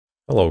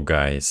Hello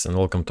guys, and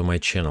welcome to my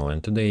channel,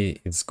 and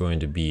today it's going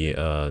to be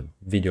a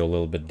video a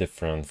little bit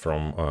different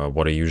from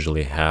what I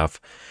usually have.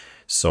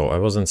 So I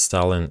was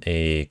installing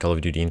a Call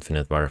of Duty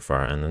Infinite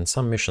Warfare, and in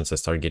some missions I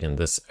start getting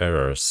these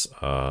errors,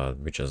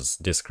 which is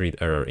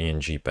discrete error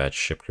ENG patch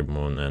shipcreep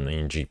moon and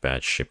ENG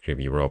patch shipcreep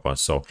Europa.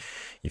 So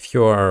if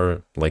you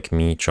are like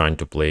me trying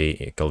to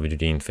play Call of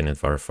Duty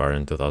Infinite Warfare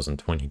in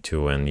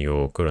 2022 and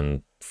you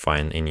couldn't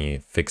find any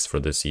fix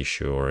for this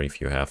issue, or if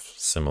you have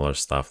similar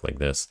stuff like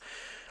this,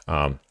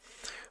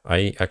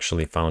 I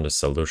actually found a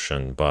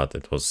solution, but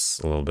it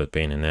was a little bit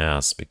pain in the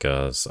ass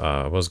because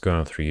I was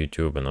going through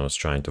YouTube and I was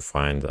trying to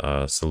find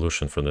a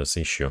solution for this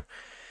issue.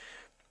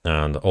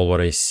 And all what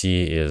I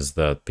see is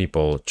that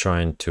people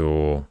trying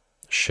to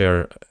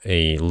share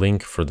a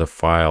link for the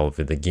file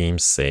with the game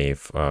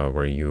save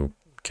where you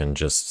can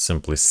just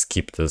simply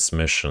skip this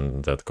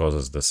mission that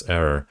causes this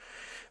error.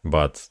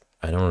 But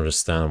I don't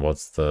understand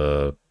what's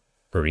the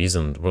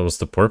reason, what was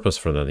the purpose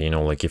for that,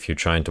 like if you're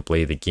trying to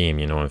play the game,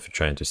 if you're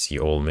trying to see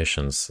all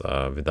missions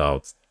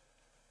without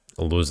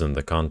losing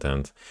the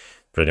content,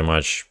 pretty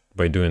much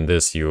by doing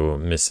this you're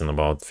missing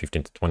about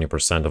 15 to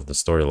 20% of the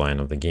storyline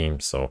of the game.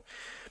 So,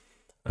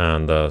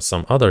 and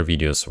some other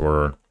videos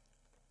were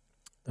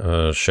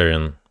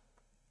sharing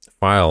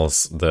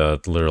files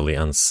that literally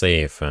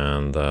unsafe,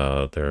 and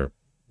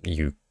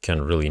you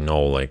can really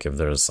know like if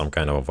there's some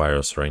kind of a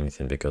virus or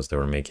anything, because they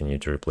were making you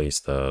to replace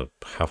the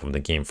half of the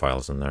game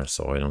files in there.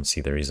 So I don't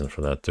see the reason for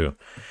that too.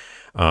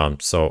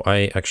 So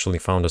I actually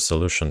found a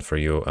solution for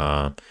you.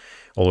 All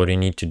what you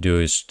need to do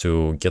is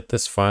to get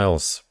these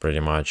files, pretty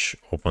much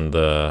open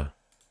the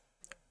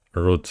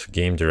root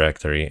game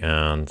directory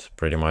and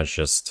pretty much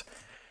just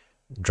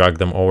drag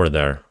them over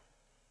there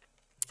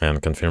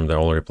and confirm the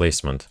all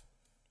replacement.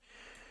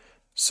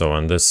 So,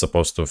 and this is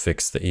supposed to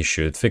fix the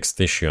issue. It fixed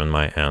the issue on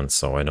my end,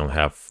 so I don't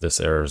have these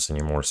errors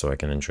anymore, so I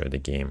can enjoy the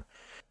game.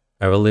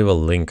 I will leave a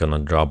link on a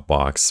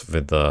Dropbox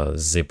with the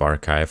zip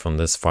archive on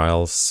these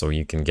files, so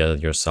you can get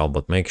it yourself,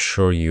 but make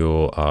sure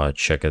you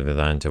check it with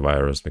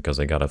antivirus, because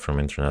I got it from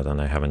internet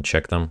and I haven't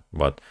checked them,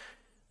 but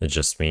it's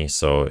just me.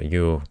 So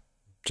you,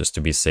 just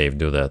to be safe,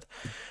 do that.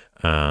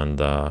 And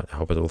I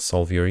hope it will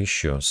solve your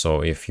issue. So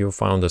if you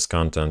found this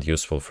content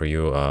useful for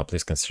you,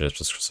 please consider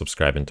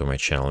subscribing to my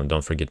channel, and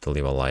don't forget to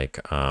leave a like.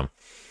 I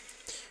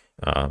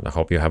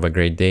hope you have a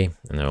great day,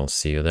 and I will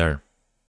see you there.